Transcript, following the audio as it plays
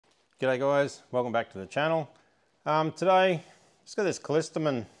G'day guys, welcome back to the channel. Today, just got this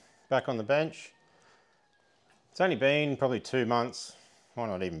Callistemon back on the bench. It's only been probably 2 months, might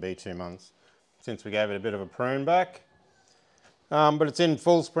not even be 2 months, since we gave it a bit of a prune back. But it's in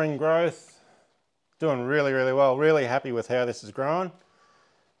full spring growth, doing really well, really happy with how this is growing.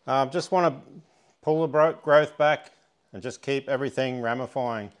 Just want to pull the growth back and just keep everything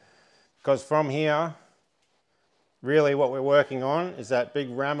ramifying, because from here, really what we're working on is that big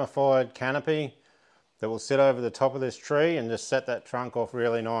ramified canopy that will sit over the top of this tree and just set that trunk off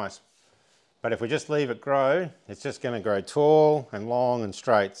really nice. But if we just leave it grow, it's just going to grow tall and long and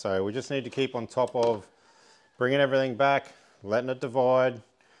straight. So we just need to keep on top of bringing everything back, letting it divide.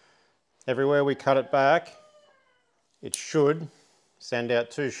 Everywhere we cut it back, it should send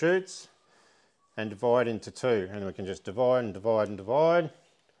out 2 shoots and divide into 2. And we can just divide and divide and divide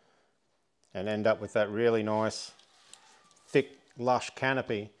and end up with that really nice thick, lush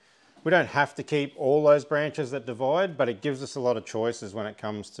canopy. We don't have to keep all those branches that divide, but it gives us a lot of choices when it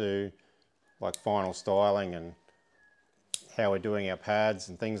comes to like final styling and how we're doing our pads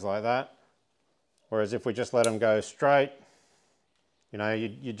and things like that. Whereas if we just let them go straight, you know,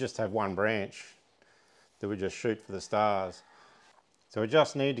 you just have one branch that would just shoot for the stars. So we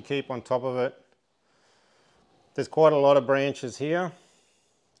just need to keep on top of it. There's quite a lot of branches here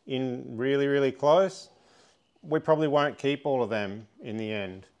in really close. We probably won't keep all of them in the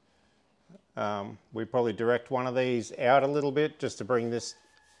end. We probably direct one of these out a little bit just to bring this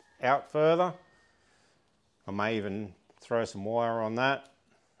out further. I may even throw some wire on that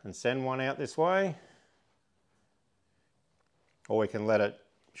and send one out this way. Or we can let it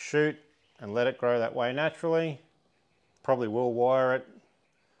shoot and let it grow that way naturally. Probably will wire it.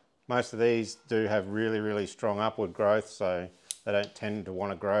 Most of these do have really strong upward growth, so they don't tend to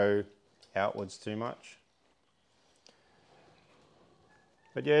want to grow outwards too much.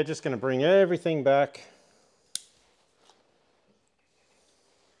 But yeah, just going to bring everything back.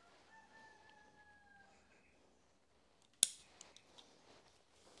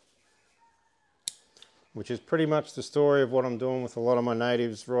 Which is pretty much the story of what I'm doing with a lot of my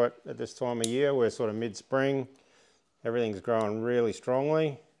natives right at this time of year. We're sort of mid-spring. Everything's growing really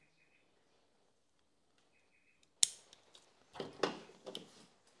strongly.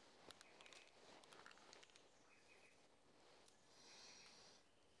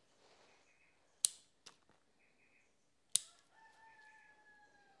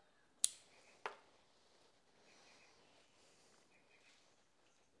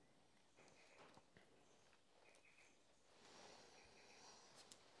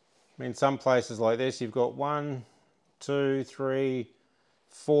 In some places like this, you've got 1, 2, 3,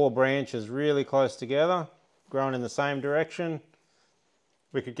 4 branches really close together, growing in the same direction.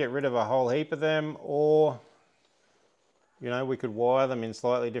 We could get rid of a whole heap of them, or, you know, we could wire them in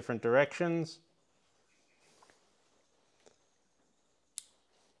slightly different directions.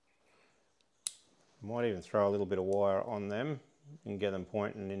 Might even throw a little bit of wire on them and get them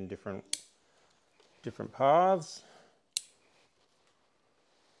pointing in different paths.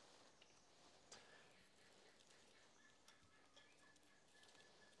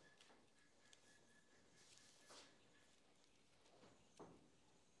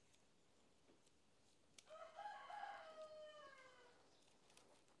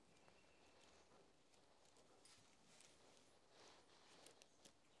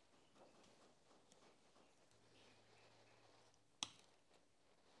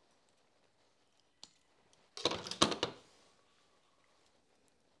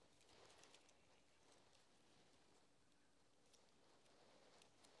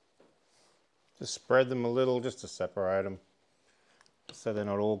 Just spread them a little just to separate them, so they're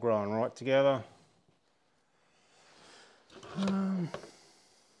not all growing right together.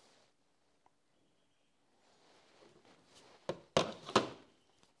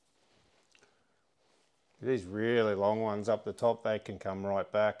 These really long ones up the top, they can come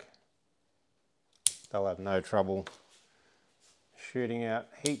right back. They'll have no trouble shooting out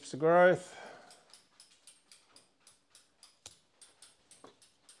heaps of growth.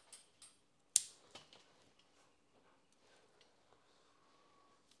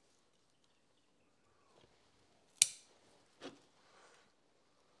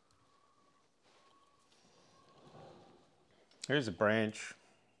 Here's a branch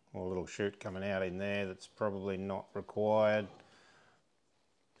or a little shoot coming out in there that's probably not required.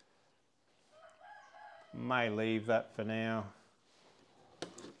 May leave that for now.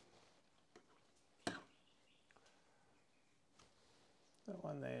 That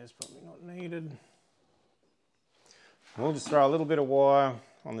one there is probably not needed. We'll just throw a little bit of wire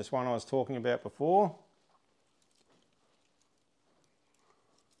on this one I was talking about before.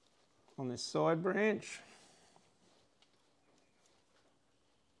 on this side branch.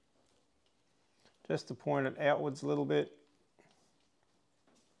 Just to point it outwards a little bit.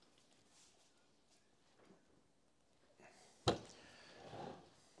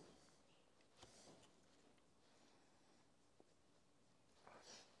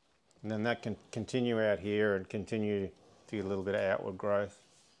 And then that can continue out here and continue to get a little bit of outward growth.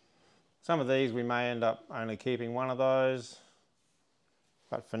 Some of these we may end up only keeping one of those,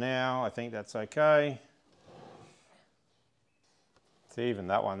 but for now I think that's okay. So even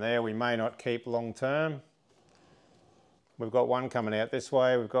that one there we may not keep long term. We've got one coming out this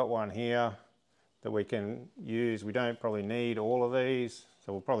way, we've got one here that we can use. We don't probably need all of these,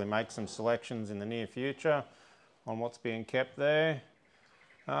 so we'll probably make some selections in the near future on what's being kept there.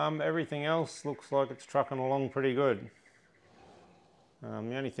 Everything else looks like it's trucking along pretty good. The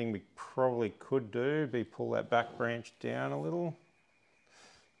only thing we probably could do would be pull that back branch down a little.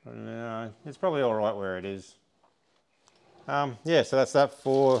 But no, it's probably all right where it is. Yeah, so that's that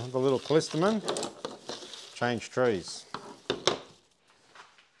for the little Callistemon. Change trees.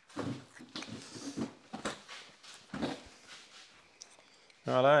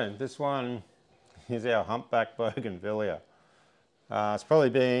 Righto, this one is our Humpback Bougie. It's probably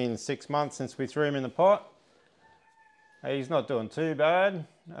been 6 months since we threw him in the pot. He's not doing too bad.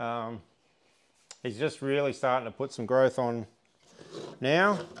 He's just really starting to put some growth on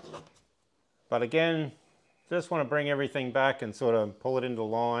now. But again, just want to bring everything back and sort of pull it into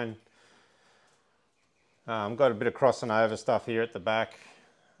line. Got a bit of crossing over stuff here at the back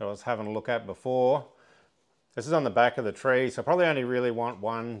that I was having a look at before. This is on the back of the tree, so I probably only really want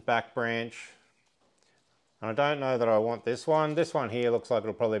one back branch. And I don't know that I want this one. This one here looks like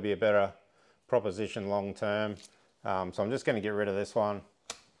it'll probably be a better proposition long term. So I'm just going to get rid of this one.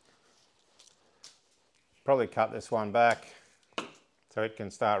 Probably cut this one back so it can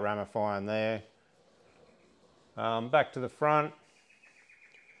start ramifying there. Back to the front.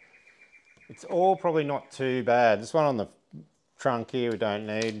 It's all probably not too bad. This one on the trunk here we don't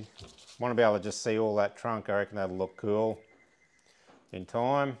need. Want to be able to just see all that trunk. I reckon that'll look cool in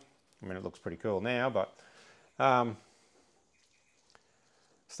time. I mean, it looks pretty cool now, but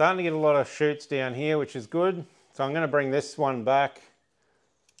starting to get a lot of shoots down here, which is good. So I'm going to bring this one back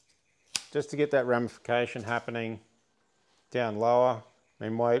just to get that ramification happening down lower. I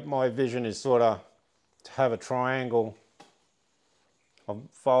mean, my vision is sort of to have a triangle of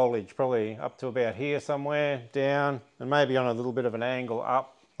foliage, probably up to about here somewhere, down, and maybe on a little bit of an angle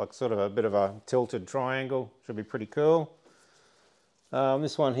up, like sort of a bit of a tilted triangle. Should be pretty cool.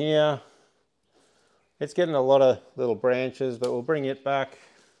 This one here, it's getting a lot of little branches, but we'll bring it back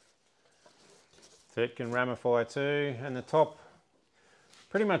so it can ramify too. And the top,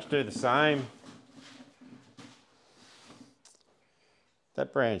 pretty much do the same.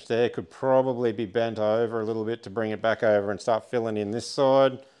 That branch there could probably be bent over a little bit to bring it back over and start filling in this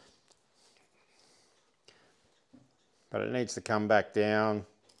side. But it needs to come back down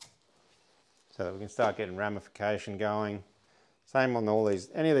so that we can start getting ramification going. Same on all these,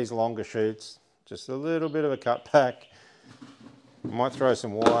 any of these longer shoots, just a little bit of a cut back. Might throw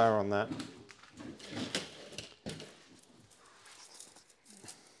some wire on that.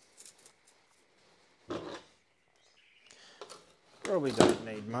 Probably don't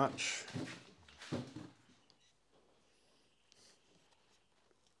need much.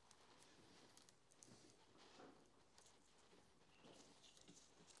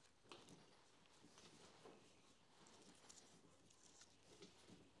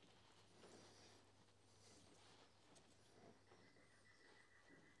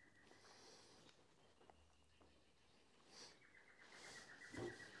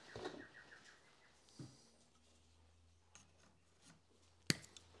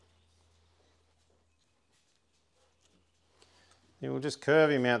 Yeah, we'll just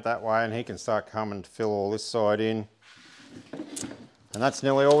curve him out that way and he can start coming to fill all this side in. And that's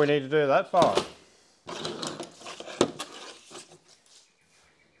nearly all we need to do that far.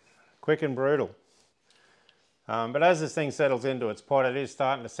 Quick and brutal. But as this thing settles into its pot, it is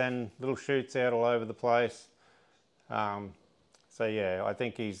starting to send little shoots out all over the place. So yeah, I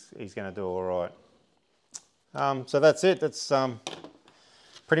think he's going to do all right. So that's it. That's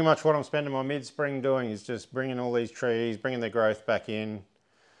pretty much what I'm spending my mid-spring doing, is just bringing all these trees, bringing their growth back in.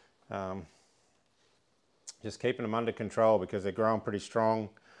 Just keeping them under control because they're growing pretty strong.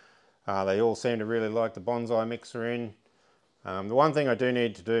 They all seem to really like the bonsai mixer in. The one thing I do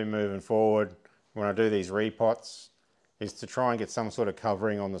need to do moving forward when I do these repots is to try and get some sort of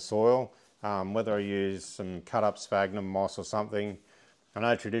covering on the soil, whether I use some cut up sphagnum moss or something. I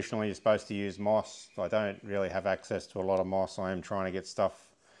know traditionally you're supposed to use moss. I don't really have access to a lot of moss. I am trying to get stuff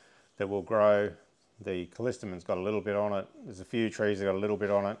that will grow. The Callistemon's got a little bit on it. There's a few trees that got a little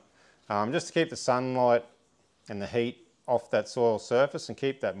bit on it. Just to keep the sunlight and the heat off that soil surface and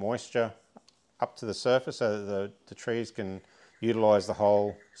keep that moisture up to the surface so that the trees can utilise the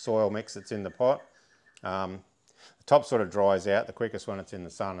whole soil mix that's in the pot. The top sort of dries out the quickest when it's in the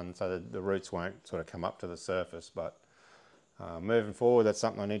sun, and so the roots won't sort of come up to the surface. But moving forward, that's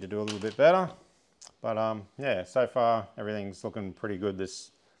something I need to do a little bit better. But yeah, so far everything's looking pretty good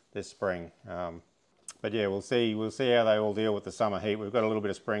this spring. But yeah, we'll see how they all deal with the summer heat. We've got a little bit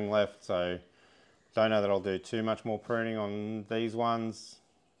of spring left, so don't know that I'll do too much more pruning on these ones.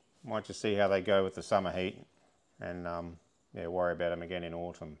 Might just see how they go with the summer heat, and yeah, worry about them again in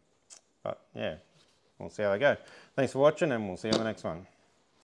autumn. But yeah, we'll see how they go. Thanks for watching, and we'll see you on the next one.